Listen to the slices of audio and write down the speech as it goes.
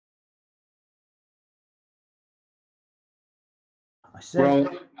Well,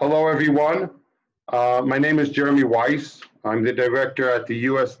 hello, everyone. My name is Jeremy Weiss. I'm the director at the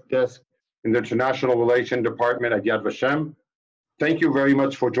U.S. Desk in the International Relations Department at Yad Vashem. Thank you very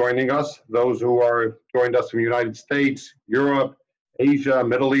much for joining us. Those who are joined us from the United States, Europe, Asia,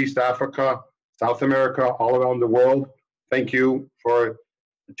 Middle East, Africa, South America, all around the world. Thank you for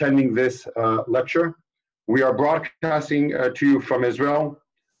attending this lecture. We are broadcasting to you from Israel,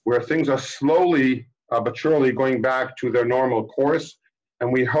 where things are slowly but surely going back to their normal course.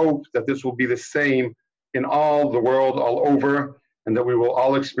 And we hope that this will be the same in all the world, all over, and that we will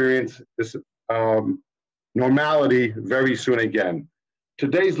all experience this normality very soon again.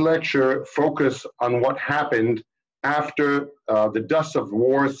 Today's lecture focuses on what happened after the dust of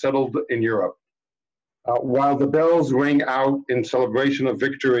war settled in Europe. While the bells rang out in celebration of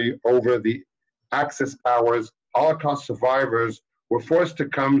victory over the Axis powers, Holocaust survivors were forced to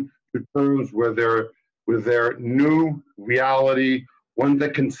come to terms with their new reality, one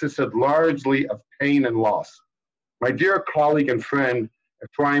that consisted largely of pain and loss. My dear colleague and friend,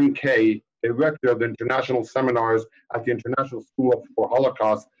 Ephraim Kaye, director of the international seminars at the International School for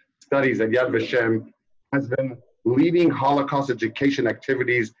Holocaust Studies at Yad Vashem, has been leading Holocaust education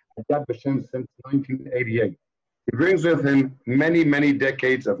activities at Yad Vashem since 1988. He brings with him many, many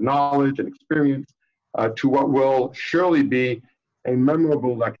decades of knowledge and experience to what will surely be a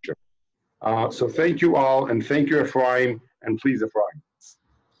memorable lecture. So thank you all, and thank you, Ephraim, and please, Ephraim.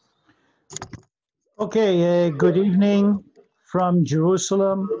 Okay, good evening from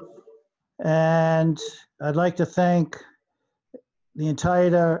Jerusalem, and I'd like to thank the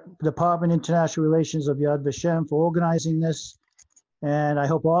entire Department of International Relations of Yad Vashem for organizing this, and I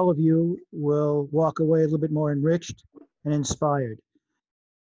hope all of you will walk away a little bit more enriched and inspired.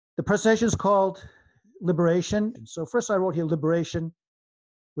 The presentation is called Liberation. So first I wrote here liberation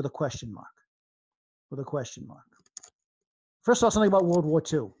with a question mark, First of all, something about World War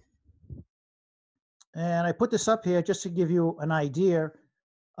II. And I put this up here just to give you an idea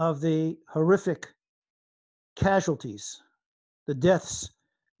of the horrific casualties, the deaths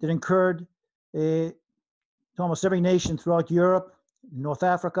that incurred to almost every nation throughout Europe, North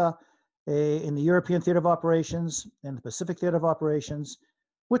Africa, in the European theater of operations, and the Pacific theater of operations.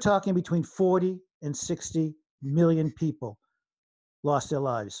 We're talking between 40 and 60 million people lost their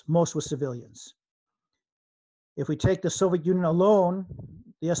lives. Most were civilians. If we take the Soviet Union alone,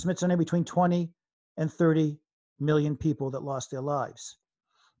 the estimates are between 20 and 30 million people that lost their lives.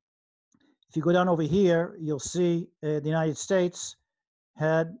 If you go down over here, you'll see the United States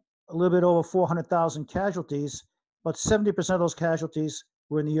had a little bit over 400,000 casualties, but 70% of those casualties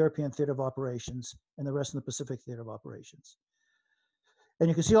were in the European theater of operations and the rest in the Pacific theater of operations. And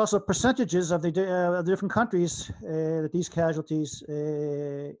you can see also percentages of the different countries that these casualties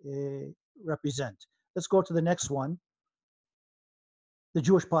represent. Let's go to the next one, the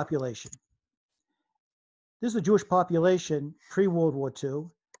Jewish population. This is the Jewish population pre-World War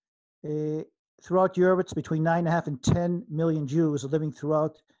II. Throughout Europe, it's between 9.5 and 10 million Jews are living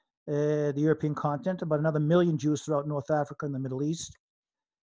throughout the European continent, about another million Jews throughout North Africa and the Middle East.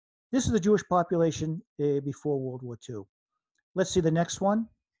 This is the Jewish population before World War II. Let's see the next one.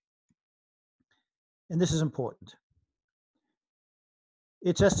 And this is important.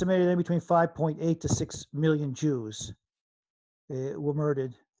 It's estimated that between 5.8 to 6 million Jews were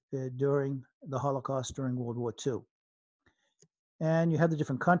murdered during the Holocaust during World War II. And you have the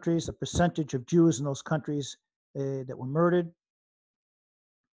different countries, the percentage of Jews in those countries that were murdered.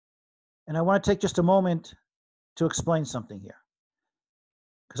 And I want to take just a moment to explain something here.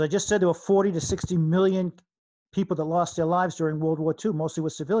 Because I just said there were 40 to 60 million people that lost their lives during World War II, mostly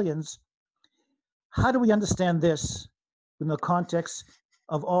with civilians. How do we understand this in the context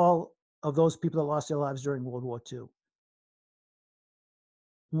of all of those people that lost their lives during World War II?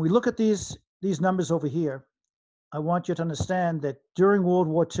 When we look at these numbers over here, I want you to understand that during World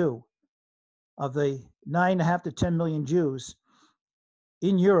War II, of the 9.5 to 10 million Jews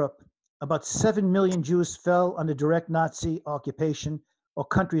in Europe, about 7 million Jews fell under direct Nazi occupation or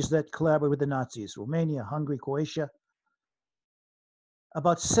countries that collaborated with the Nazis, Romania, Hungary, Croatia.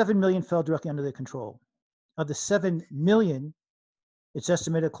 About 7 million fell directly under their control. Of the 7 million, it's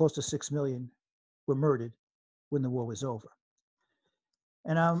estimated close to 6 million were murdered when the war was over.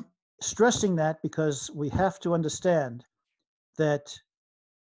 And I'm stressing that because we have to understand that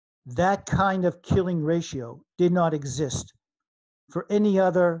that kind of killing ratio did not exist for any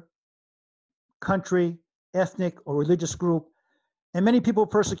other country, ethnic, or religious group. And many people were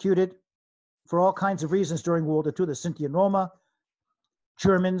persecuted for all kinds of reasons during World War II. The Sinti and Roma,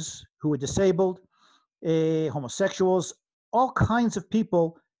 Germans who were disabled, homosexuals, all kinds of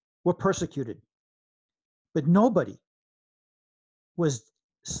people were persecuted. But nobody was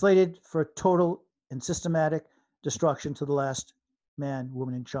slated for total and systematic destruction to the last man,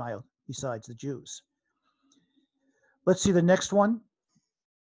 woman, and child, besides the Jews. Let's see the next one.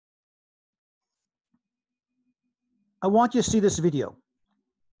 I want you to see this video.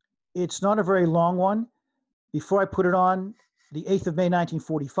 It's not a very long one. Before I put it on, the 8th of May,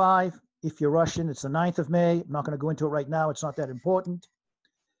 1945. If you're Russian, it's the 9th of May. I'm not going to go into it right now. It's not that important.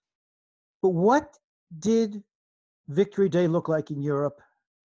 But what did Victory Day look like in Europe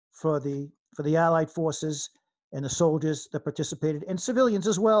for the Allied forces and the soldiers that participated, and civilians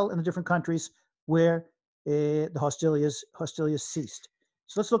as well in the different countries where the hostilities ceased?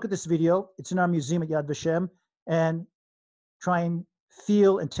 So let's look at this video. It's in our museum at Yad Vashem, and try and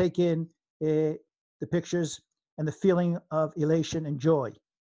feel and take in the pictures and the feeling of elation and joy.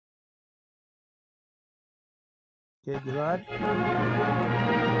 Okay, Gilad.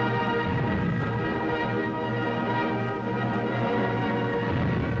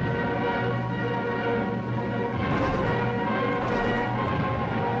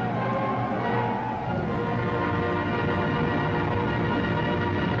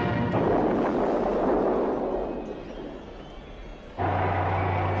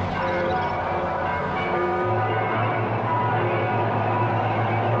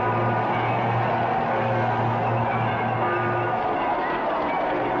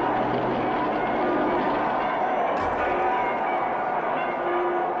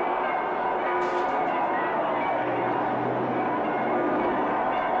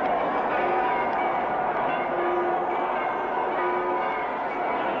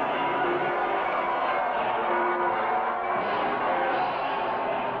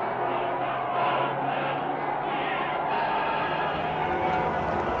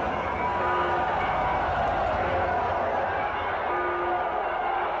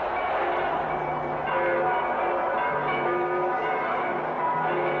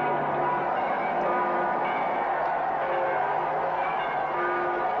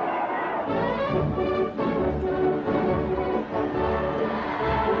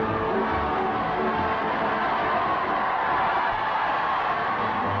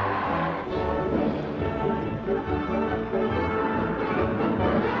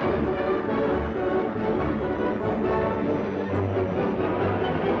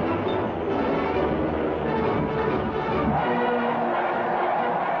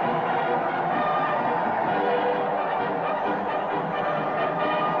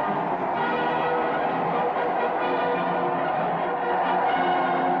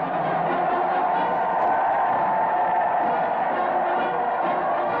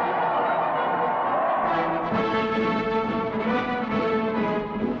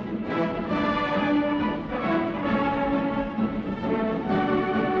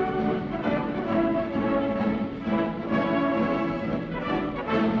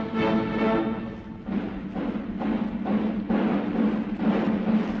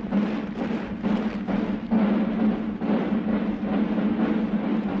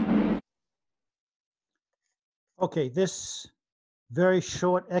 Okay, this very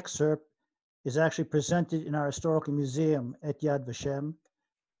short excerpt is actually presented in our historical museum at Yad Vashem.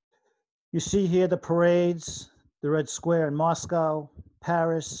 You see here the parades, the Red Square in Moscow,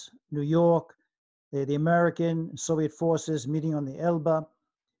 Paris, New York, the American and Soviet forces meeting on the Elbe.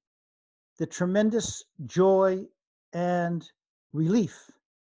 The tremendous joy and relief.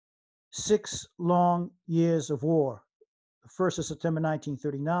 6 long years of war, the 1st of September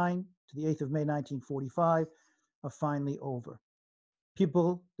 1939 to the 8th of May 1945, are finally over.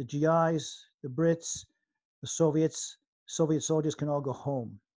 People, the GIs, the Brits, the Soviets, Soviet soldiers can all go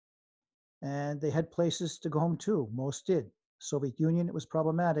home. And they had places to go home to. Most did. Soviet Union, it was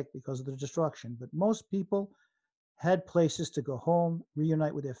problematic because of the destruction, but most people had places to go home,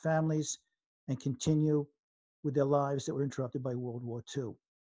 reunite with their families, and continue with their lives that were interrupted by World War II.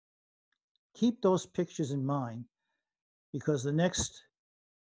 Keep those pictures in mind, because the next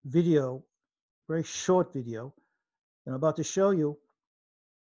video, very short video, that I'm about to show you,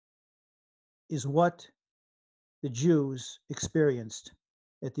 is what the Jews experienced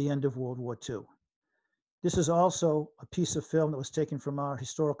at the end of World War II. This is also a piece of film that was taken from our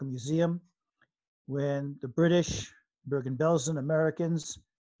historical museum when the British, Bergen-Belsen, Americans,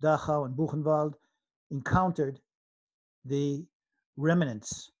 Dachau and Buchenwald, encountered the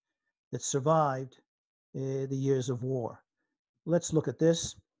remnants that survived the years of war. Let's look at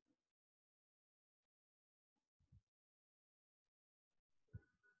this.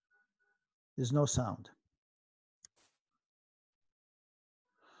 There's no sound.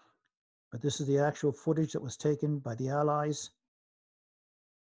 But this is the actual footage that was taken by the Allies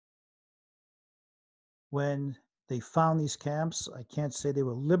when They found these camps. I can't say they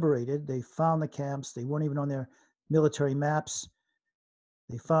were liberated. They found the camps. They weren't even on their military maps.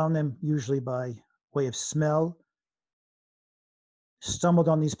 They found them usually by way of smell, stumbled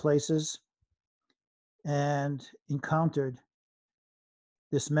on these places, and encountered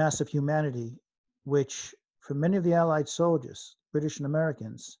this mass of humanity, which for many of the Allied soldiers, British and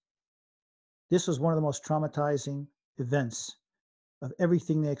Americans, this was one of the most traumatizing events of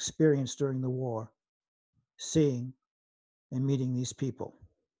everything they experienced during the war, seeing and meeting these people.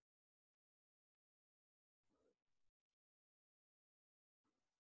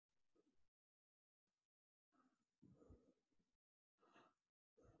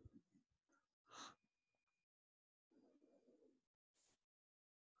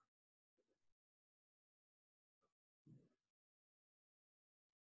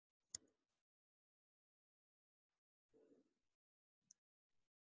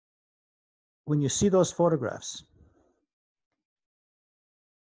 When you see those photographs,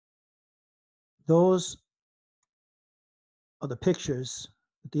 those are the pictures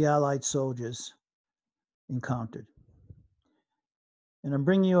that the Allied soldiers encountered. And I'm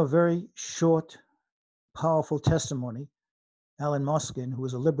bringing you a very short, powerful testimony. Alan Moskin, who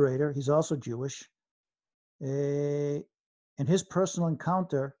was a liberator, he's also Jewish, and his personal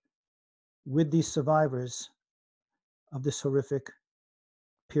encounter with these survivors of this horrific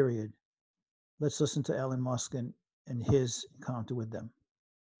period. Let's listen to Alan Moskin and his encounter with them.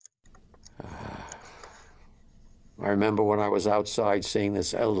 I remember when I was outside seeing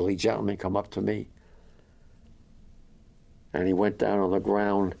this elderly gentleman come up to me, and he went down on the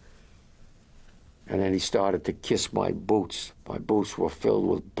ground, and then he started to kiss my boots. My boots were filled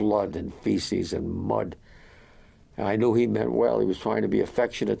with blood and feces and mud. And I knew he meant well. He was trying to be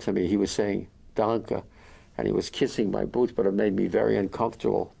affectionate to me. He was saying, "Danke," and he was kissing my boots, but it made me very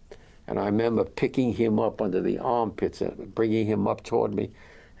uncomfortable. And I remember picking him up under the armpits and bringing him up toward me.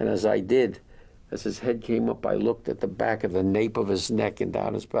 And as I did, as his head came up, I looked at the back of the nape of his neck and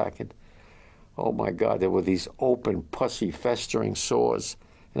down his back. And oh my God, there were these open, pussy, festering sores.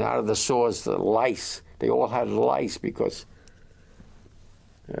 And out of the sores, the lice. They all had lice because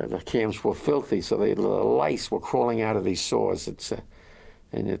the camps were filthy. So the lice were crawling out of these sores.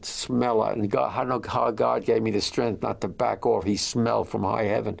 And it smelled. And God, I don't know how God gave me the strength not to back off. He smelled from high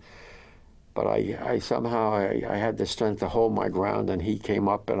heaven. But I somehow had the strength to hold my ground, and he came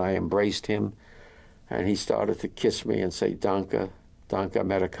up and I embraced him, and he started to kiss me and say, "Danke, danke,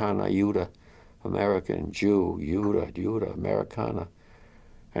 Americana, Juda," American, Jew, Juda, Juda, Americana.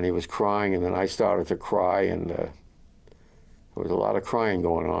 And he was crying, and then I started to cry, and there was a lot of crying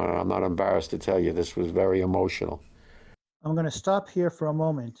going on, and I'm not embarrassed to tell you this was very emotional. I'm going to stop here for a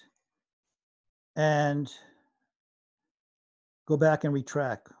moment and go back and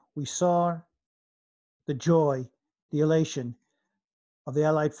retract. We saw the joy, the elation of the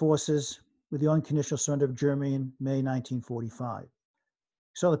Allied forces with the unconditional surrender of Germany in May 1945. We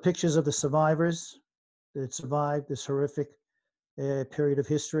saw the pictures of the survivors that had survived this horrific period of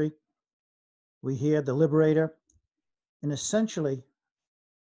history. We hear the liberator, and essentially,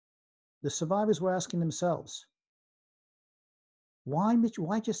 the survivors were asking themselves, why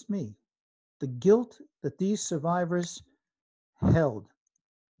just me? The guilt that these survivors held.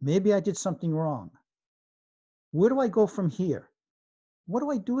 Maybe I did something wrong. Where do I go from here? What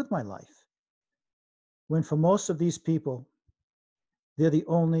do I do with my life? When for most of these people, they're the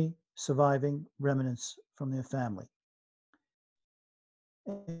only surviving remnants from their family.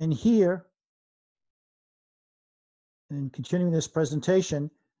 And here, in continuing this presentation,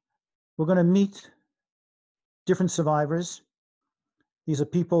 we're going to meet different survivors. These are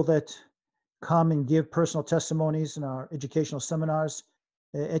people that come and give personal testimonies in our educational seminars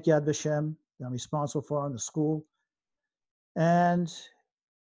at Yad Vashem that I'm responsible for in the school. And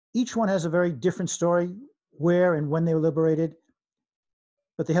each one has a very different story, where and when they were liberated,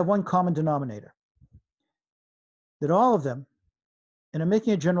 but they have one common denominator, that all of them, and I'm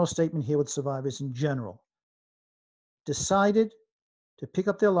making a general statement here with survivors in general, decided to pick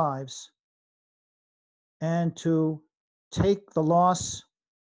up their lives and to take the loss,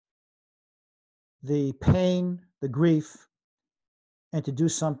 the pain, the grief, and to do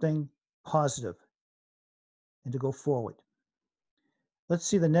something positive and to go forward. Let's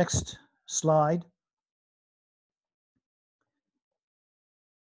see the next slide.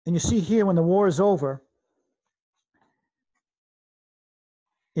 And you see here, when the war is over,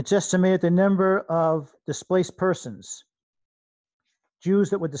 it's estimated the number of displaced persons, Jews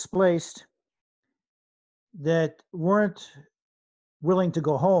that were displaced, that weren't willing to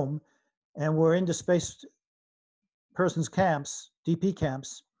go home and were in displaced persons camps, DP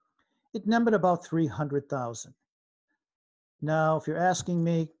camps, it numbered about 300,000. Now, if you're asking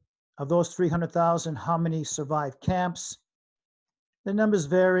me, of those 300,000, how many survived camps? The numbers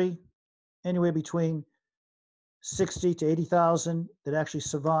vary, anywhere between 60 to 80,000 that actually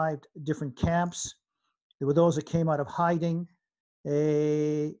survived different camps. There were those that came out of hiding,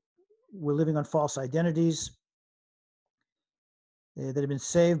 were living on false identities, that had been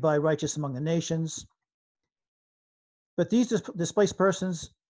saved by righteous among the nations. But these displaced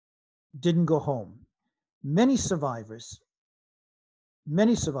persons didn't go home. Many survivors,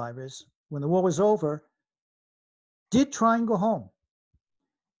 when the war was over, did try and go home.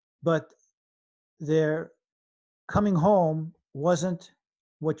 But their coming home wasn't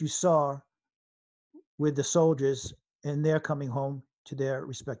what you saw with the soldiers and their coming home to their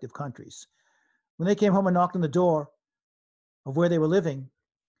respective countries. When they came home and knocked on the door of where they were living,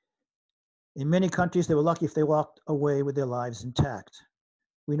 in many countries, they were lucky if they walked away with their lives intact.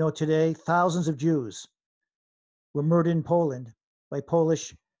 We know today thousands of Jews were murdered in Poland by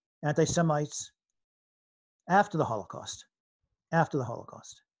Polish anti-Semites after the Holocaust.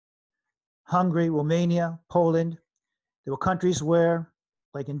 Hungary, Romania, Poland, there were countries where,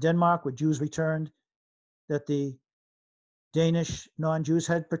 like in Denmark, where Jews returned, that the Danish non-Jews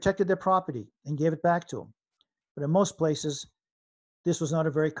had protected their property and gave it back to them. But in most places, this was not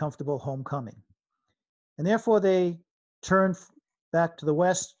a very comfortable homecoming. And therefore, they turned back to the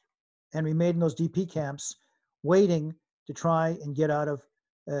West and remained in those DP camps, waiting to try and get out of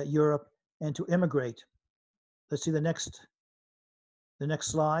Europe and to immigrate. Let's see the next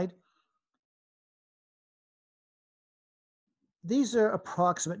slide. These are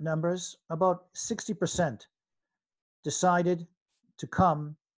approximate numbers. About 60% decided to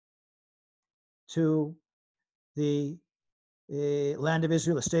come to the land of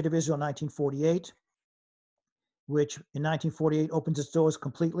Israel, the state of Israel in 1948, which in 1948 opens its doors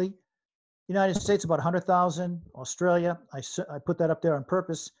completely. United States, about 100,000. Australia, I put that up there on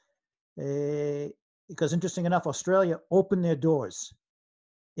purpose because, interesting enough, Australia opened their doors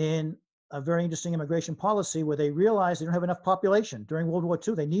in a very interesting immigration policy where they realized they don't have enough population. During World War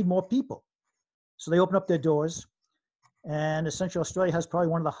II, they need more people. So they open up their doors, and essentially Australia has probably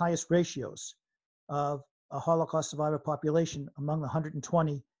one of the highest ratios of a Holocaust survivor population among the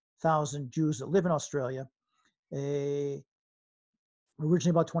 120,000 Jews that live in Australia.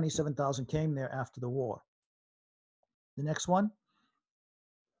 Originally about 27,000 came there after the war. The next one.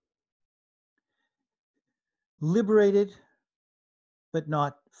 Liberated, but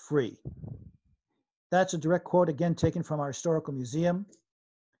not free. That's a direct quote, again, taken from our historical museum.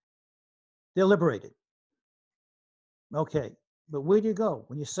 They're liberated. Okay, but where do you go?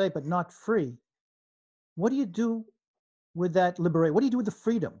 When you say, but not free, what do you do with that liberation? What do you do with the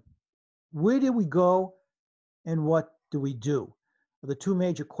freedom? Where do we go and what do we do? Are the two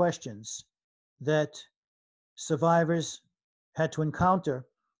major questions that survivors had to encounter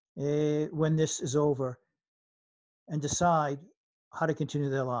when this is over and decide how to continue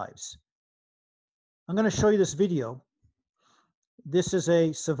their lives. I'm going to show you this video. This is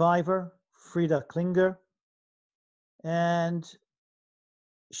a survivor, Frida Klinger, and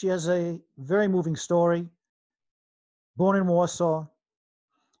she has a very moving story. Born in Warsaw,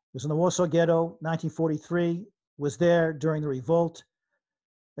 was in the Warsaw Ghetto, 1943, was there during the revolt.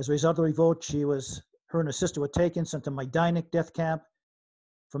 As a result of the revolt, her and her sister were taken, sent to Majdanek death camp.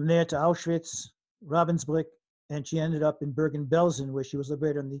 From there to Auschwitz, Ravensbrück, and she ended up in Bergen-Belsen, where she was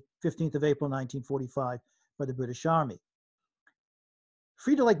liberated on the 15th of April, 1945, by the British Army.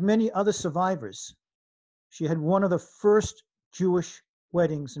 Frida, like many other survivors, she had one of the first Jewish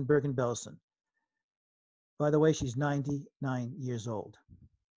weddings in Bergen-Belsen. By the way, she's 99 years old.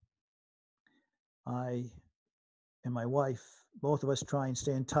 I and my wife, both of us, try and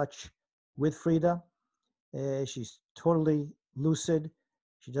stay in touch with Frida. She's totally lucid.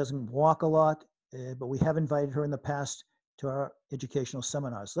 She doesn't walk a lot, but we have invited her in the past to our educational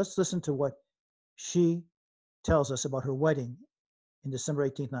seminars. Let's listen to what she tells us about her wedding in December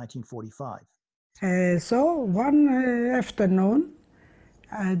 18th, 1945. So one afternoon,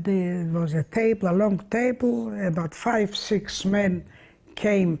 there was a table, a long table, about 5-6 men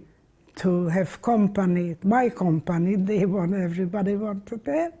came to have company, my company. Everybody wanted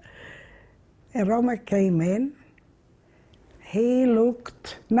there. A Roma came in. He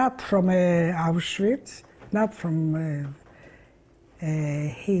looked not from Auschwitz, not from,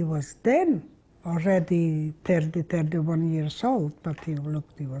 he was then already 30, 31 years old, but he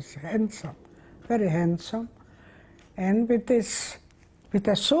was handsome, very handsome. And with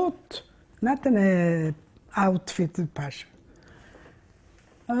a suit, not an outfitted passion.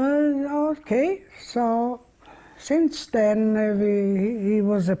 Okay, so since then he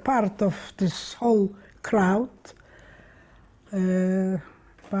was a part of this whole crowd.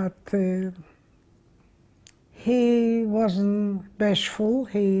 but he wasn't bashful.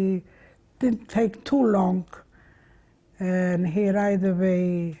 He didn't take too long, and he right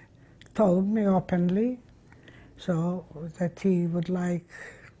away told me openly, so that he would like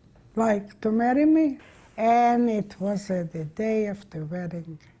to marry me. And it was the day of the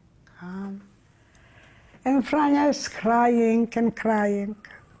wedding. And Franja is crying and crying.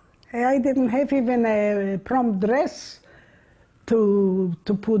 I didn't have even a prom dress to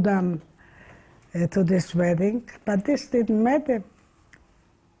put on to this wedding, but this didn't matter.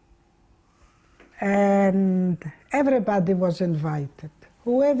 And everybody was invited.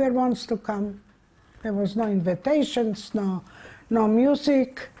 Whoever wants to come. There was no invitations, no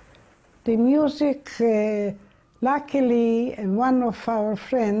music. The music, luckily, one of our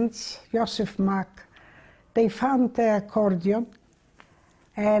friends, Joseph Mack, they found the accordion,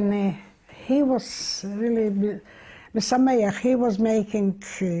 and he was really Mesameach. He was making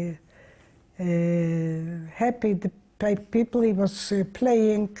happy the people. He was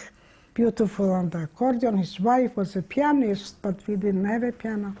playing beautiful on the accordion. His wife was a pianist, but we didn't have a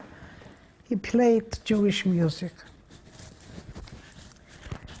piano. He played Jewish music.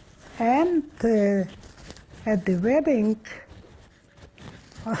 And at the wedding,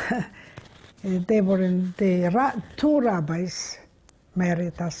 they were in two rabbis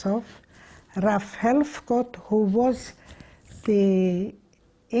married us off. Rav Helfgott, who was the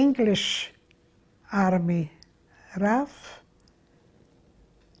English army Rav,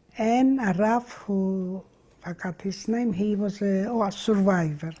 and a Rav who, I forgot his name, he was a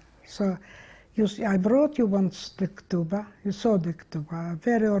survivor. So I brought you once the ketubah. You saw the ketubah,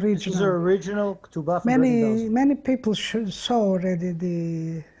 very original. This is our original ketubah from Bergen-Belsen. Many people saw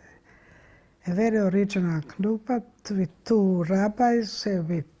already a very original ketubah with two rabbis,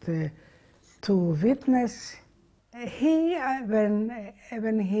 with two witnesses.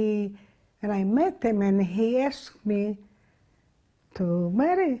 When I met him and he asked me to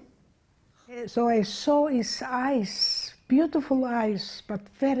marry, so I saw his eyes, beautiful eyes, but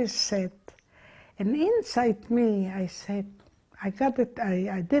very sad. And inside me, I said, I got it,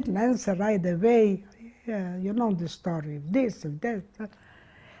 I didn't answer right away. Yeah, you know the story of this and that.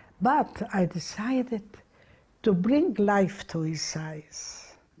 But I decided to bring life to his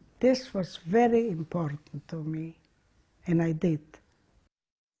eyes. This was very important to me, and I did.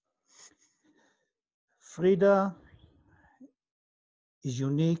 Frida is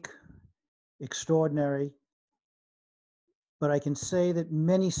unique, extraordinary, but I can say that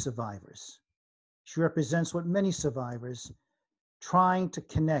many survivors, she represents what many survivors trying to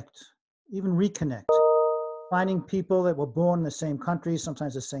connect, even reconnect, finding people that were born in the same country,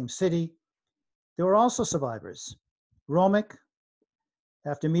 sometimes the same city. There were also survivors. Romick,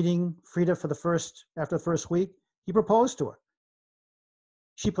 after meeting Frida after the first week, he proposed to her.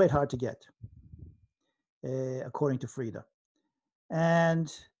 She played hard to get, according to Frida.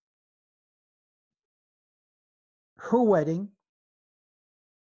 And her wedding,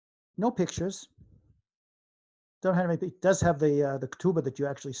 no pictures. It does have the ketubah that you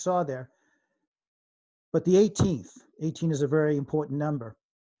actually saw there. But the 18th, 18 is a very important number,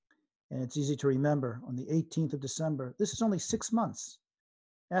 and it's easy to remember. On the 18th of December, this is only 6 months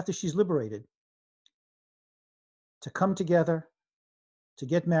after she's liberated, to come together, to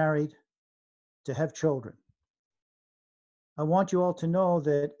get married, to have children. I want you all to know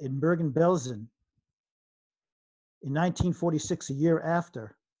that in Bergen-Belsen, in 1946, a year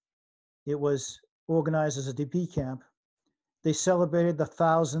after it was organized as a DP camp, they celebrated the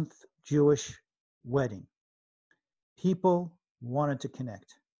 1,000th Jewish wedding. People wanted to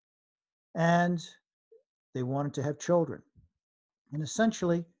connect, and they wanted to have children. And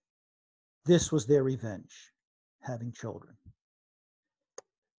essentially, this was their revenge, having children.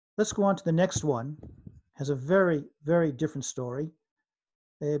 Let's go on to the next one. Has a very, very different story.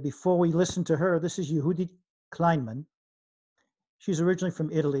 Before we listen to her, this is Yehudit Kleinman. She's originally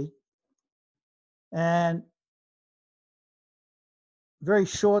from Italy. And very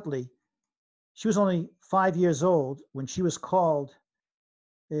shortly, she was only 5 years old when she was called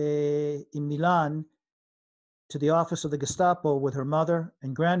in Milan to the office of the Gestapo with her mother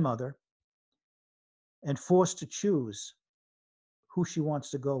and grandmother and forced to choose who she wants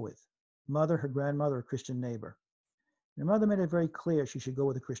to go with, mother, her grandmother, or Christian neighbor. And her mother made it very clear she should go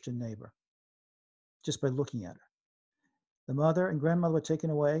with a Christian neighbor just by looking at her. The mother and grandmother were taken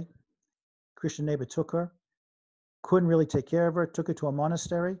away. Christian neighbor took her, couldn't really take care of her, took her to a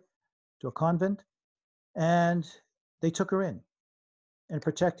monastery, to a convent, and they took her in and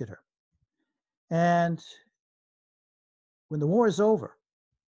protected her. And when the war is over,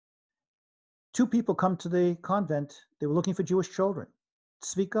 two people come to the convent. They were looking for Jewish children,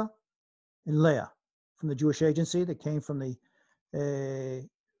 Tzvika and Leah, from the Jewish agency that came from the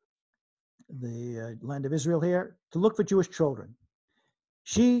land of Israel here to look for Jewish children.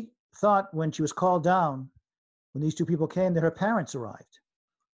 She thought when she was called down, when these two people came, that her parents arrived.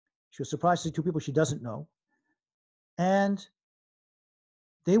 She was surprised to see two people she doesn't know. And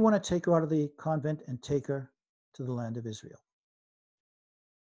they want to take her out of the convent and take her to the land of Israel.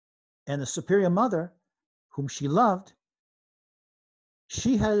 And the superior mother, whom she loved,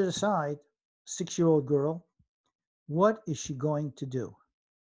 she had to decide, 6-year-old girl, what is she going to do?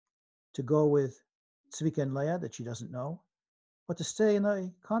 To go with Tzvika and Leah that she doesn't know, but to stay in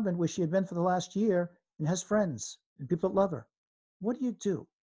the convent where she had been for the last year and has friends and people that love her. What do you do?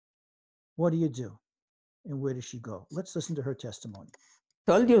 What do you do? And where does she go? Let's listen to her testimony.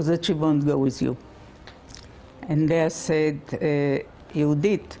 Told you that she won't go with you. And they said,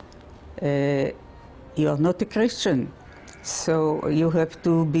 Yehudit, you are not a Christian, so you have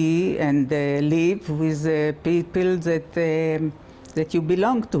to be and live with the people that you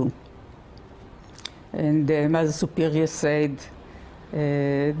belong to. And Mother Superior said,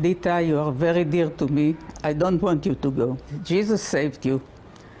 Dita, you are very dear to me. I don't want you to go. Jesus saved you.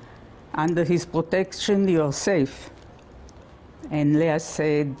 Under his protection, you are safe. And Leah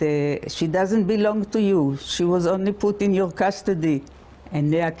said, she doesn't belong to you. She was only put in your custody.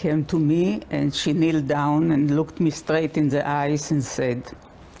 And Leah came to me and she kneeled down and looked me straight in the eyes and said,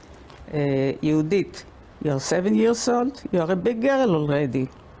 Yehudit, you're 7 years old? You're a big girl already.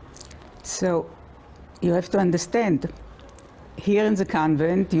 So you have to understand, here in the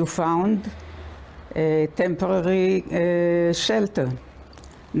convent you found a temporary shelter.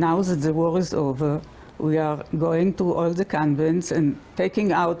 Now that the war is over, we are going to all the convents and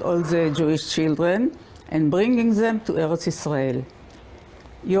taking out all the Jewish children and bringing them to Eretz Israel.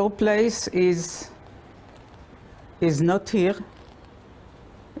 Your place is not here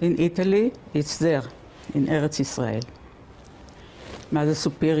in Italy, it's there in Eretz Israel. Mother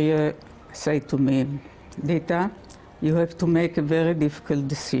Superior said to me, Dita, you have to make a very difficult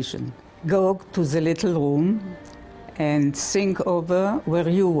decision. Go to the little room and think over where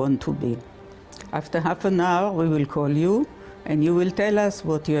you want to be. After half an hour, we will call you, and you will tell us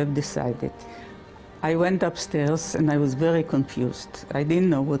what you have decided. I went upstairs, and I was very confused. I didn't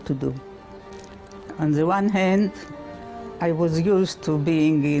know what to do. On the one hand, I was used to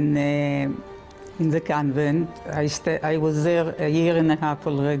being in the convent. I was there a year and a half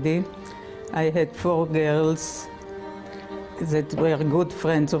already. I had 4 girls that were good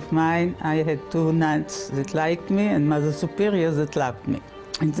friends of mine. I had 2 nuns that liked me and Mother Superior that loved me.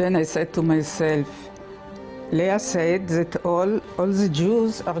 And then I said to myself, Leah said that all the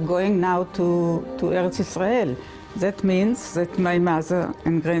Jews are going now to Eretz Israel. That means that my mother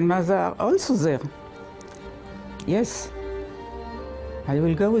and grandmother are also there. Yes, I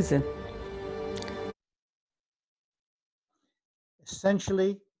will go with them.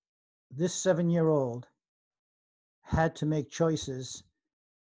 Essentially, this 7-year-old had to make choices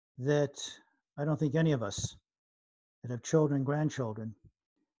that I don't think any of us that have children, grandchildren,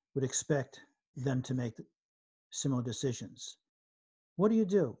 would expect them to make similar decisions. What do you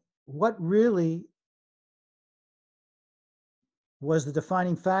do? What really was the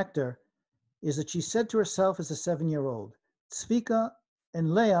defining factor is that she said to herself as a 7-year-old, Tzvika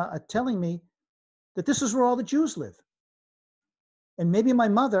and Leah are telling me that this is where all the Jews live. And maybe my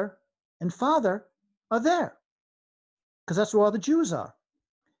mother and father are there, because that's where all the Jews are.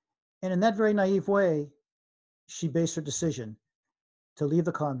 And in that very naive way, she based her decision to leave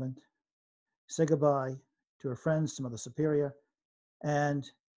the convent, say goodbye to her friends, to Mother Superior, and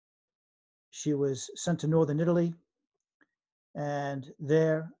she was sent to northern Italy. And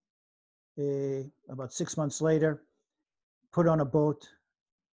there, about 6 months later, put on a boat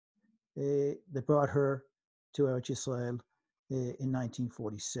that brought her to Eretz Israel in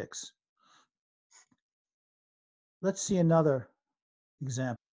 1946. Let's see another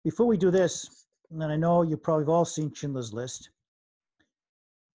example. Before we do this, and I know you've probably all seen Schindler's List,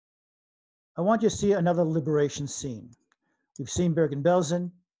 I want you to see another liberation scene. We've seen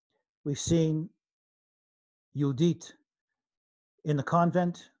Bergen-Belsen, we've seen Yehudit in the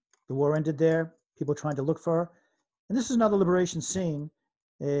convent, the war ended there, people trying to look for her. And this is another liberation scene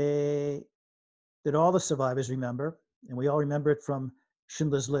that all the survivors remember, and we all remember it from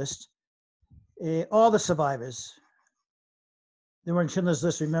Schindler's List. All the survivors that were in Schindler's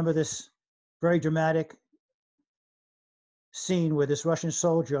List remember this very dramatic scene where this Russian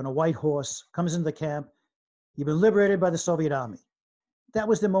soldier on a white horse comes into the camp. You've been liberated by the Soviet army. That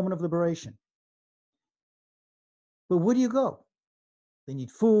was the moment of liberation. But where do you go? They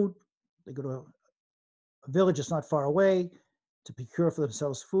need food, They go to a village that's not far away to procure for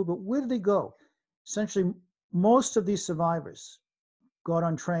themselves food. But where do they go? Essentially, most of these survivors got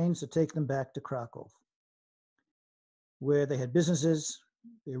on trains to take them back to Krakow, where they had businesses.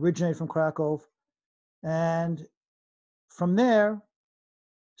 They originated from Krakow. And from there,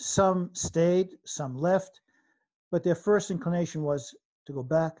 some stayed, some left, but their first inclination was to go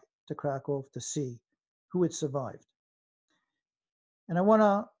back to Krakow to see who had survived. And I want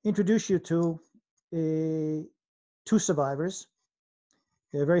to introduce you to two survivors.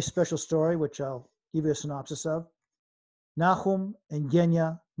 They're a very special story, which I'll give you a synopsis of. Nahum and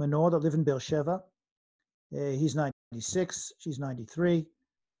Genya Manor, that live in Beersheba. He's 96, she's 93.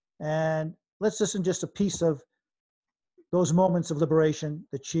 And let's listen just a piece of those moments of liberation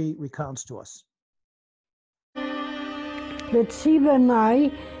that she recounts to us. ב-9 במאי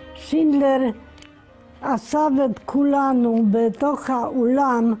שינדלר אסף את כולנו בתוך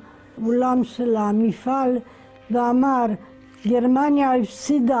האולם של המפעל ואמר, גרמניה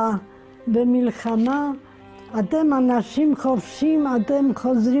הפסידה במלחמה, אתם אנשים חופשיים, אתם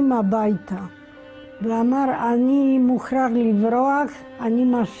חוזרים הביתה. ואמר, אני מוכרח לברוח, אני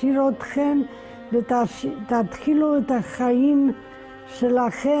משאיר אתכם ותתחילו את החיים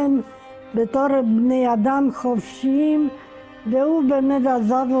שלכם בתור בני אדם חופשיים, והוא באמת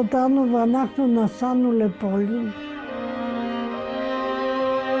עזב אותנו ואנחנו נסענו לפולין.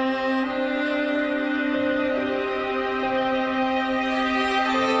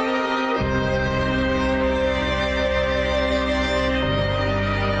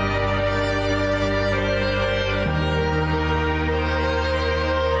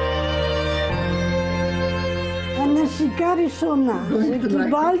 הנשיקה הראשונה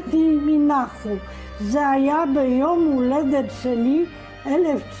שקיבלתי מנחום, זה היה ביום הולדת שלי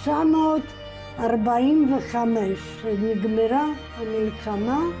 1945, שנגמרה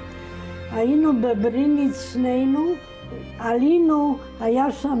המלחמה, היינו בבריניץ שנינו, עלינו,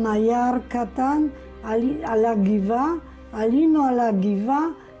 היה שם יער קטן על הגבעה, עלינו על הגבעה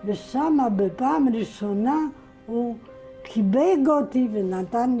ושם בפעם ראשונה הוא חיבק אותי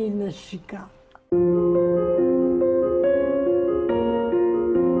ונתן לי נשיקה.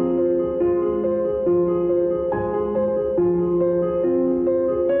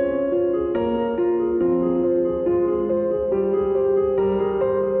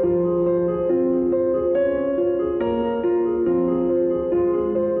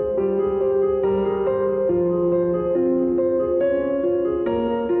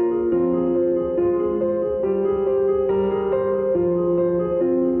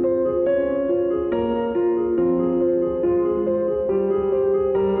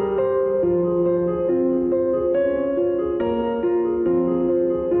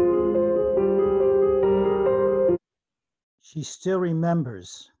 She still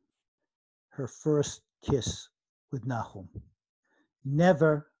remembers her first kiss with Nahum.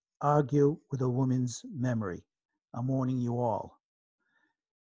 Never argue with a woman's memory. I'm warning you all.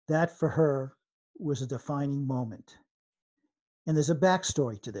 That for her was a defining moment. And there's a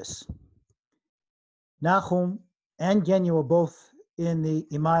backstory to this. Nahum and Genya were both in the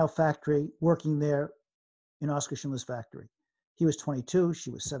Email factory, working there in Oskar Schindler's factory. He was 22,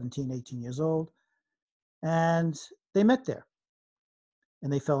 she was 17, 18 years old. And they met there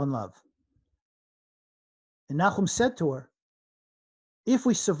and they fell in love. And Nahum said to her, if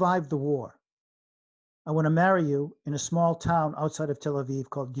we survive the war, I want to marry you in a small town outside of Tel Aviv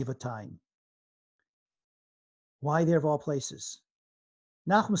called Givatayim. Why there of all places?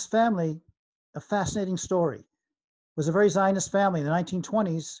 Nahum's family, a fascinating story, was a very Zionist family. In the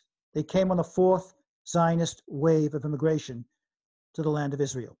 1920s, they came on the fourth Zionist wave of immigration to the land of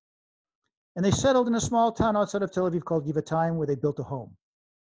Israel. And they settled in a small town outside of Tel Aviv called Givatayim, where they built a home.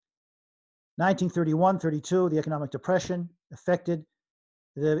 1931-32, the economic depression affected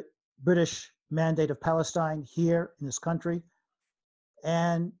the British mandate of Palestine here in this country.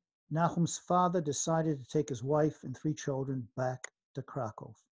 And Nahum's father decided to take his wife and 3 children back to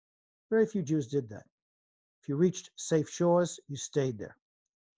Krakow. Very few Jews did that. If you reached safe shores, you stayed there.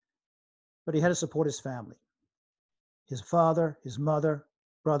 But he had to support his family. His father, his mother,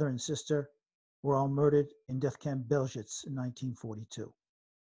 brother, and sister were all murdered in death camp Belzhitz in 1942.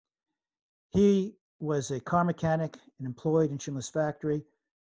 He was a car mechanic and employed in Schindler's factory.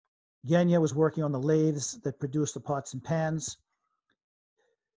 Genya was working on the lathes that produced the pots and pans.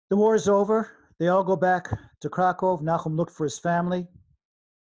 The war is over. They all go back to Krakow. Nahum looked for his family,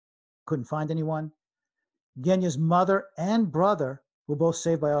 couldn't find anyone. Genya's mother and brother were both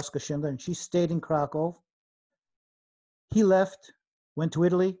saved by Oskar Schindler, and she stayed in Krakow. He left, went to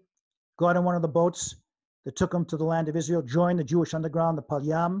Italy, got on one of the boats that took him to the land of Israel, joined the Jewish underground, the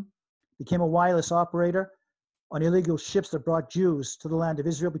Palyam, became a wireless operator on illegal ships that brought Jews to the land of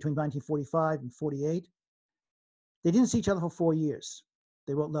Israel between 1945 and 48. They didn't see each other for 4 years.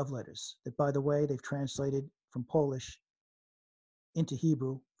 They wrote love letters that, by the way, they've translated from Polish into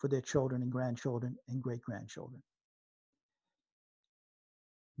Hebrew for their children and grandchildren and great-grandchildren.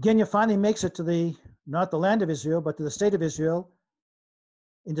 Genya finally makes it to not the land of Israel, but to the state of Israel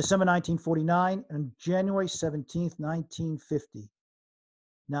in December 1949, and on January 17th, 1950,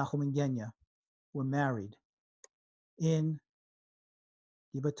 Nahum and Genya were married in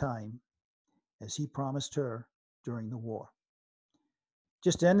Givatayim, as he promised her during the war.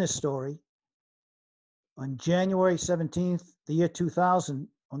 Just to end this story, on January 17th, the year 2000,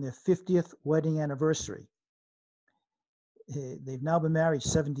 on their 50th wedding anniversary, they've now been married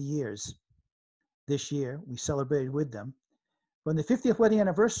 70 years. This year, we celebrated with them. But on the 50th wedding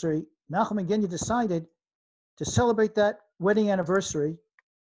anniversary, Nahum and Genya decided to celebrate that wedding anniversary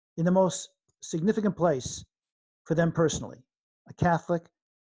in the most significant place for them personally, a Catholic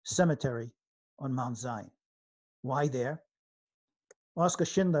cemetery on Mount Zion. Why there? Oskar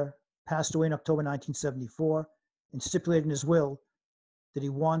Schindler passed away in October 1974 and stipulated in his will that he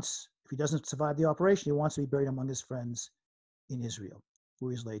wants, if he doesn't survive the operation, he wants to be buried among his friends in Israel,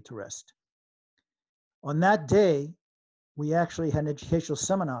 where he's laid to rest. On that day, we actually had an educational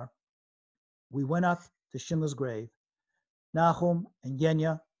seminar. We went up to Schindler's grave. Nahum and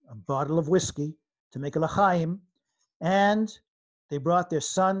Genya, a bottle of whiskey to make a l'chaim, and they brought their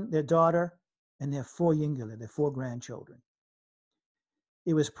son, their daughter, and their 4 yingele, their 4 grandchildren.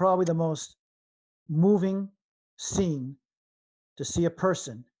 It was probably the most moving scene to see a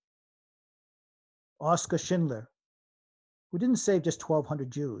person, Oskar Schindler, who didn't save just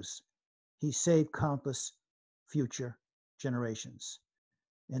 1,200 Jews. He saved countless future generations.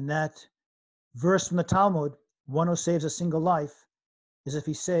 And that verse from the Talmud, one who saves a single life as if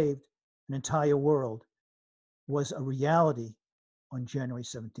he saved an entire world, was a reality on January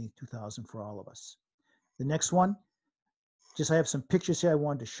 17th, 2000 for all of us. The next one, I have some pictures here I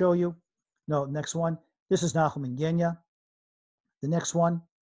wanted to show you. No, next one. This is Nahum and Genya. The next one.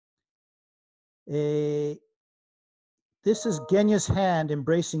 This is Genya's hand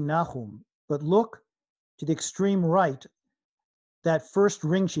embracing Nahum, but look to the extreme right. That first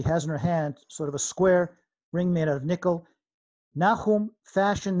ring she has in her hand, sort of a square ring made out of nickel. Nahum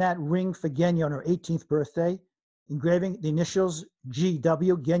fashioned that ring for Genya on her 18th birthday, engraving the initials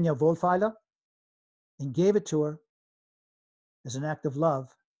GW, Genya Wohlfeiler, and gave it to her as an act of love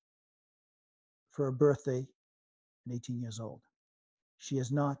for her birthday at 18 years old. She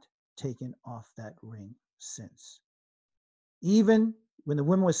has not taken off that ring since. Even when the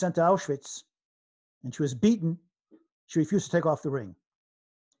woman was sent to Auschwitz and she was beaten, she refused to take off the ring.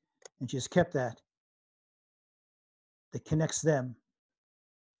 And she has kept that connects them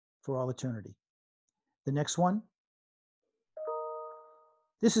for all eternity. The next one.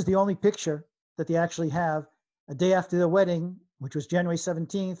 This is the only picture that they actually have a day after their wedding, which was January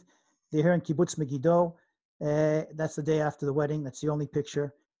 17th. They're here in Kibbutz Megiddo. That's the day after the wedding. That's the only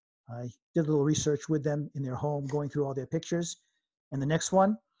picture. I did a little research with them in their home, going through all their pictures. And the next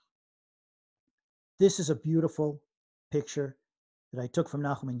one. This is a beautiful picture that I took from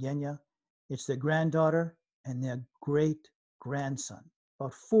Nahum and Genya. It's their granddaughter and their great-grandson.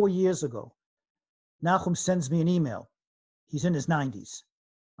 About 4 years ago, Nahum sends me an email. He's in his 90s.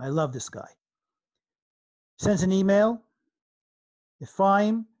 I love this guy. Sends an email.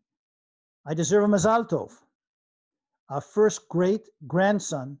 Ephraim, I deserve a mazal tov. Our first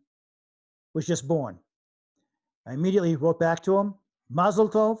great-grandson was just born. I immediately wrote back to him, Mazel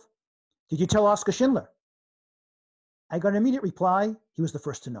tov. Did you tell Oskar Schindler? I got an immediate reply. He was the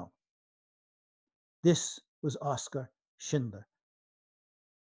first to know. This was Oskar Schindler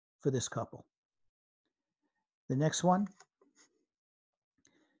for this couple. The next one.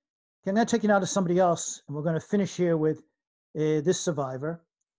 Okay, I'm going to take you now to somebody else, and we're going to finish here with this survivor.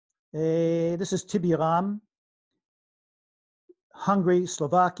 This is Tibiram, Hungary,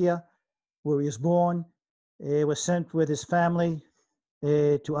 Slovakia, where he was born. Was sent with his family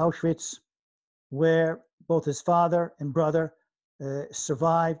to Auschwitz, where both his father and brother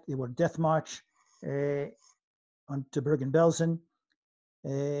survived. They were death march on to Bergen-Belsen.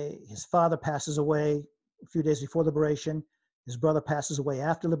 His father passes away a few days before liberation. His brother passes away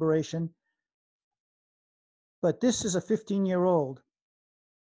after liberation. But this is a 15-year-old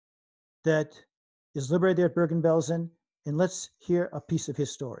that is liberated there at Bergen-Belsen, and let's hear a piece of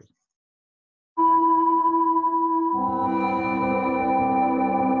his story.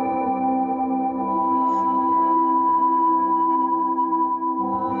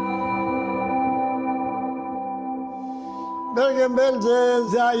 ברגן-בלזן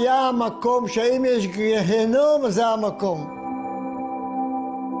זה היה המקום שאם יש גיהנום זה המקום.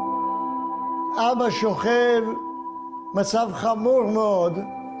 אבא שוכב, מצב חמור מאוד,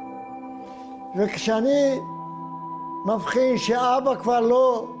 וכשאני מבחין שאבא כבר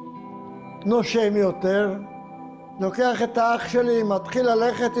לא נושם יותר, לוקח את האח שלי, מתחיל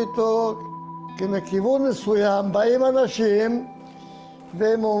ללכת איתו, כי מכיוון מסוים באים אנשים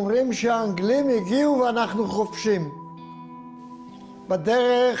והם אומרים שהאנגלים הגיעו ואנחנו חופשים.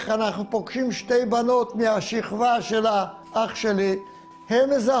 בדרך אנחנו פוגשים שתי בנות מהשכבה של האח שלי, הן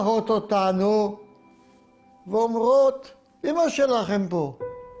מזהות אותנו ואומרות, אמא שלכם פה.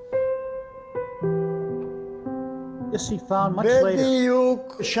 This he found much later.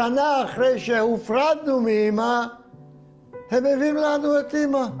 בדיוק שנה אחרי שהופרדנו מאמא, הם מביאים לנו את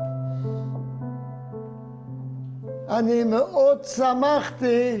אמא. אני מאוד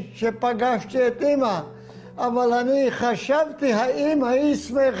שמחתי שפגשתי את אמא, אבל אני חשבתי האם היא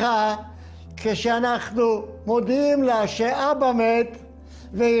שמחה כשאנחנו מודיעים לה שאבא מת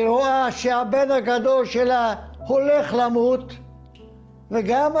והיא רואה שהבן הגדול שלה הולך למות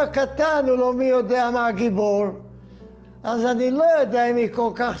וגם הקטן הוא לא מי יודע מה הגיבור, אז אני לא יודע אם היא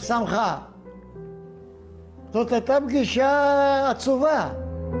כל כך שמחה. זאת הייתה פגישה עצובה.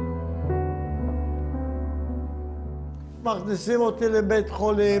 מכניסים אותי לבית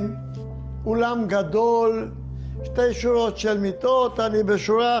חולים, אולם גדול, שתי שורות של מיטות, אני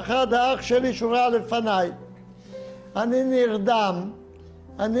בשורה אחת, האח שלי שורה לפניי. אני נרדם,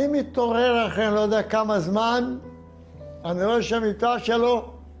 אני מתעורר אחרי אני לא יודע כמה זמן, אני רואה שהמיטה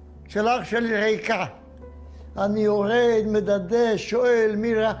של אח שלי ריקה. אני יורד, מדדה, שואל,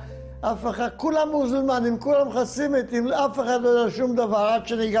 מירה, אף אחד, כולם מוזלמנים, כולם מכסים איתי, אף אחד לא יודע שום דבר, עד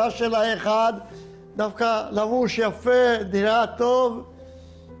שניגש אליי אחד, דווקא לבוש יפה, נראה טוב,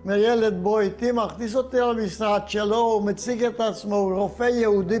 מילד בו איתי, מכניס אותי למשרד שלו, הוא מציג את עצמו, הוא רופא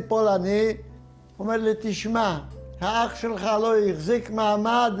יהודי פולני, אומר לי, תשמע, האח שלך לא החזיק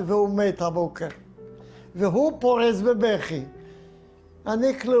מעמד והוא מת הבוקר. והוא פורס בבכי.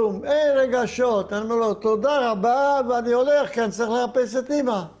 אני כלום, אין רגשות. אני אומר לו, תודה רבה, ואני הולך, כי אני צריך לחפש את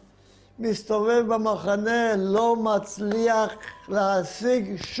אמא. מסתובב במחנה, לא מצליח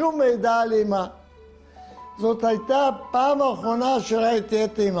להשיג שום מידע על אמא. זאת הייתה הפעם האחרונה שראיתי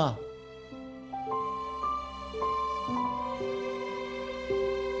את אמא.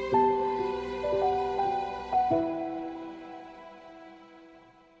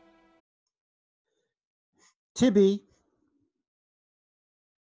 Tibby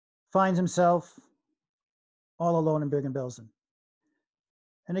finds himself all alone in Bergen-Belsen.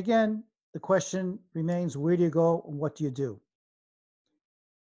 And again, the question remains, where do you go and what do you do?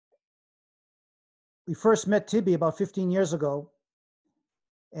 We first met Tibby about 15 years ago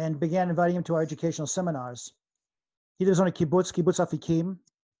and began inviting him to our educational seminars. He lives on a kibbutz, Kibbutz Afikim,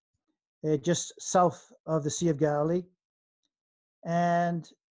 just south of the Sea of Galilee.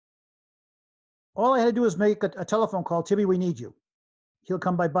 And all I had to do was make a telephone call, Tibby, we need you. He'll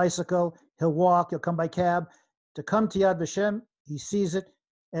come by bicycle, he'll walk, he'll come by cab. To come to Yad Vashem, he sees it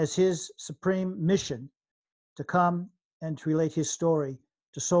as his supreme mission to come and to relate his story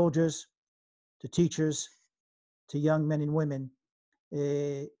to soldiers, to teachers, to young men and women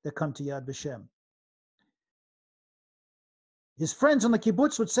that come to Yad Vashem. His friends on the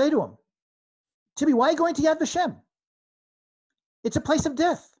kibbutz would say to him, Tibby, why are you going to Yad Vashem? It's a place of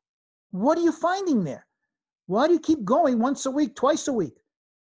death. What are you finding there? Why do you keep going once a week, twice a week?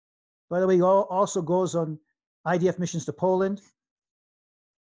 By the way, he also goes on IDF missions to Poland.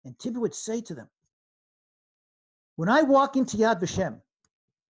 And Tibby would say to them, when I walk into Yad Vashem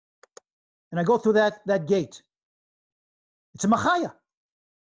and I go through that gate, it's a machaya.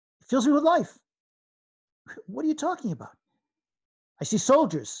 It fills me with life. What are you talking about? I see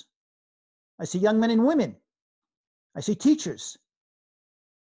soldiers. I see young men and women. I see teachers.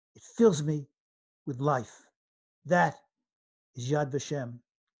 It fills me with life. That is Yad Vashem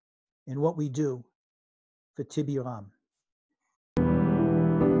and what we do for Tibby Ram.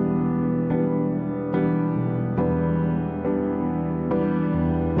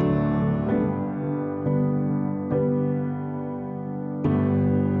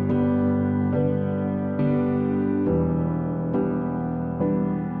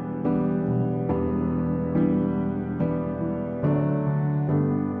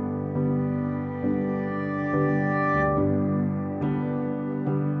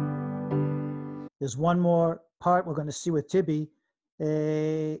 There's one more part we're going to see with Tibby.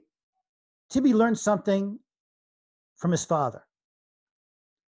 Tibby learned something from his father.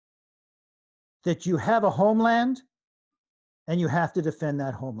 That you have a homeland and you have to defend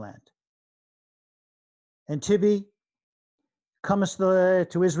that homeland. And Tibby comes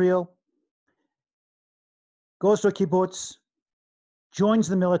to Israel, goes to a kibbutz, joins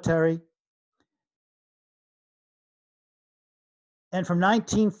the military, and from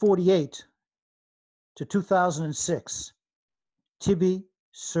 1948 to 2006, Tibi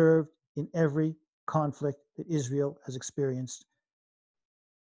served in every conflict that Israel has experienced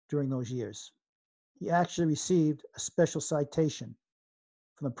during those years. He actually received a special citation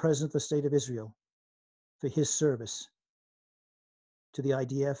from the President of the State of Israel for his service to the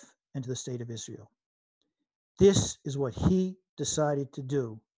IDF and to the State of Israel. This is what he decided to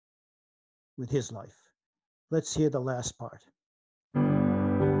do with his life. Let's hear the last part.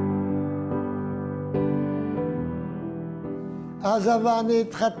 עזה ואני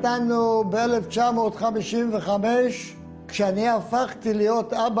התחתנו ב-1955. כשאני הפכתי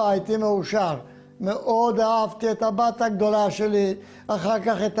להיות אבא הייתי מאושר. מאוד אהבתי את הבת הגדולה שלי, אחר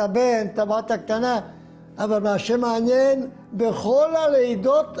כך את הבן, את הבת הקטנה. אבל מה שמעניין, בכל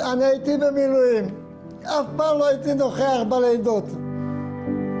הלידות אני הייתי במילואים. אף פעם לא הייתי נוכח בלידות.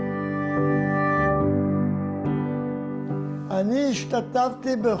 אני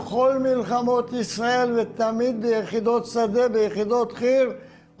השתתפתי בכל מלחמות ישראל ותמיד ביחידות שדה, ביחידות חי"ר,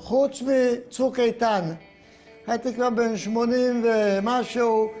 חוץ מצוק איתן. הייתי כבר בן 80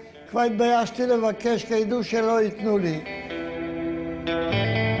 ומשהו, כבר התביישתי לבקש כי ידעו שלא ייתנו לי.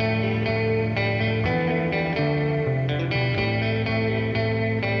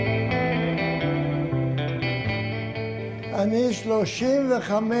 אני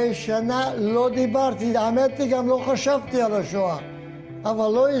 35 שנה לא דיברתי, האמת היא גם לא חשבתי על השואה,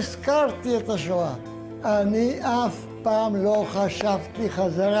 אבל לא הזכרתי את השואה. אני אף פעם לא חשבתי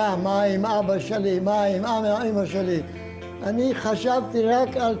חזרה מה עם אבא שלי, מה עם אמא שלי. אני חשבתי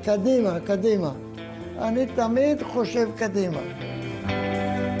רק על קדימה, קדימה. אני תמיד חושב קדימה.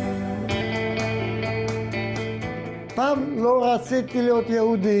 פעם לא רציתי להיות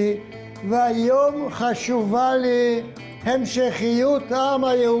יהודי, והיום חשובה לי המשכיות העם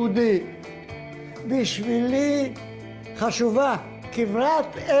היהודי. בשבילי חשובה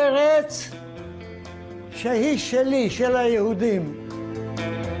כברת ארץ שהיא שלי, של היהודים.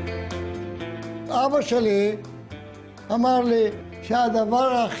 אבא שלי אמר לי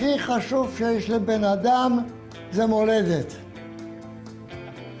שהדבר הכי חשוב שיש לבן אדם זה מולדת.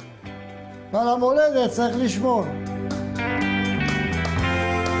 ועל המולדת צריך לשמור.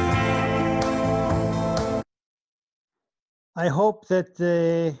 I hope that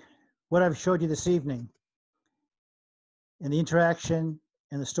what I've showed you this evening and the interaction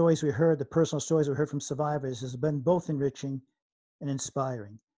and the stories we heard, the personal stories we heard from survivors, has been both enriching and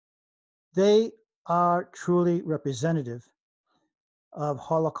inspiring. They are truly representative of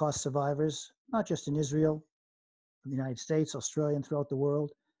Holocaust survivors, not just in Israel, in the United States, Australia, and throughout the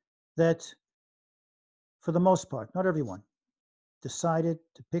world, that for the most part, not everyone, decided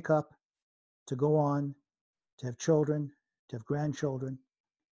to pick up, to go on, to have children, to have grandchildren,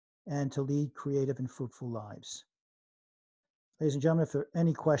 and to lead creative and fruitful lives. Ladies and gentlemen, if there are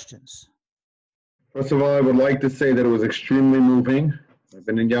any questions. First of all, I would like to say that it was extremely moving. I've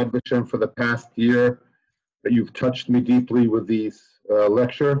been in Yad Vashem for the past year, but you've touched me deeply with these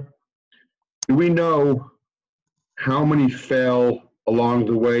lecture. Do we know how many fell along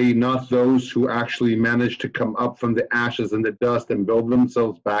the way, not those who actually managed to come up from the ashes and the dust and build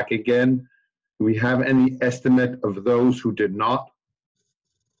themselves back again? Do we have any estimate of those who did not?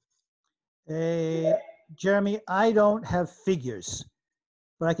 Jeremy, I don't have figures,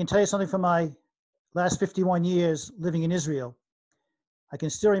 but I can tell you something from my last 51 years living in Israel. I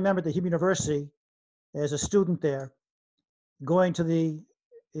can still remember at the Hebrew University as a student there, going to the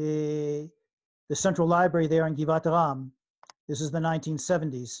central library there in Givat Ram. This is the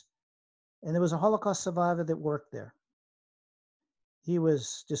 1970s. And there was a Holocaust survivor that worked there. He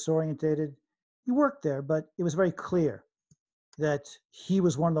was disorientated. He worked there, but it was very clear that he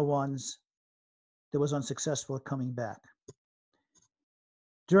was one of the ones that was unsuccessful at coming back.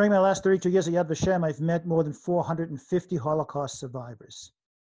 During my last 32 years at Yad Vashem, I've met more than 450 Holocaust survivors.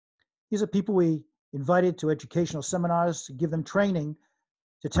 These are people we invited to educational seminars to give them training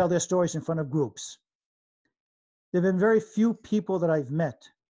to tell their stories in front of groups. There have been very few people that I've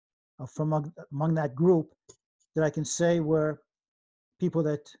met from among that group that I can say were people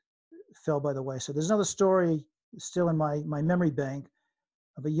that fell by the way. So there's another story still in my memory bank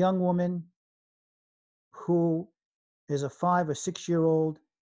of a young woman who, as a 5 or 6 year old,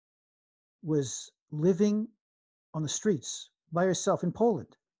 was living on the streets by herself in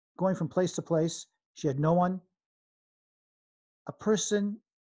Poland, going from place to place. She had no one. A person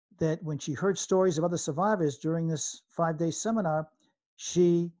that when she heard stories of other survivors during this 5-day seminar,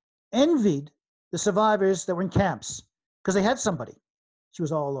 she envied the survivors that were in camps because they had somebody. She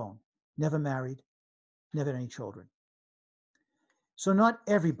was all alone, never married, never had any children. So not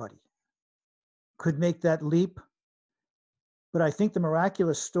everybody could make that leap, but I think the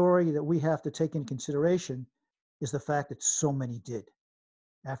miraculous story that we have to take into consideration is the fact that so many did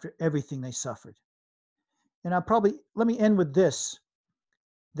after everything they suffered. And let me end with this,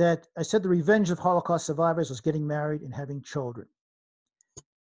 that I said the revenge of Holocaust survivors was getting married and having children.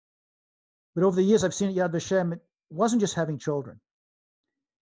 But over the years I've seen at Yad Vashem, it wasn't just having children.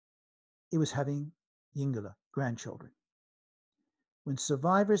 It was having Yingala, grandchildren. When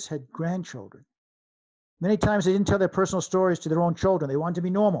survivors had grandchildren, many times they didn't tell their personal stories to their own children. They wanted to be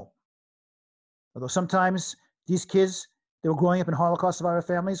normal. Although sometimes these kids, they were growing up in Holocaust survivor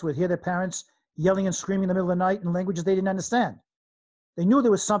families, would hear their parents yelling and screaming in the middle of the night in languages they didn't understand. They knew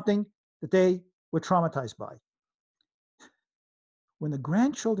there was something that they were traumatized by. When the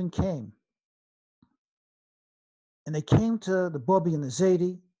grandchildren came, and they came to the Bobby and the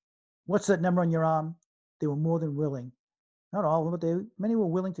Zaidi, what's that number on your arm? They were more than willing. Not all of them, but many were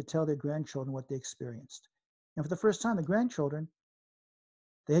willing to tell their grandchildren what they experienced. And for the first time, the grandchildren,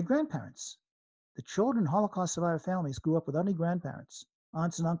 they had grandparents. The children in Holocaust survivor families grew up without any grandparents,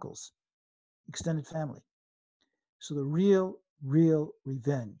 aunts and uncles, extended family. So the real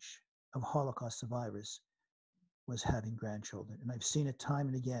revenge of Holocaust survivors was having grandchildren. And I've seen it time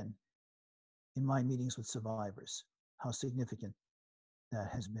and again in my meetings with survivors, how significant that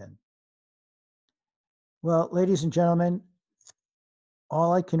has been. Well, ladies and gentlemen,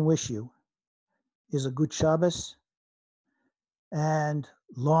 all I can wish you is a good Shabbos and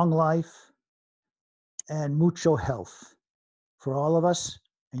long life and mucho health for all of us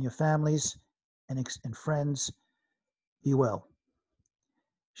and your families and friends. Be well.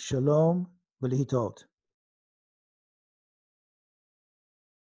 Shalom v'lihitot.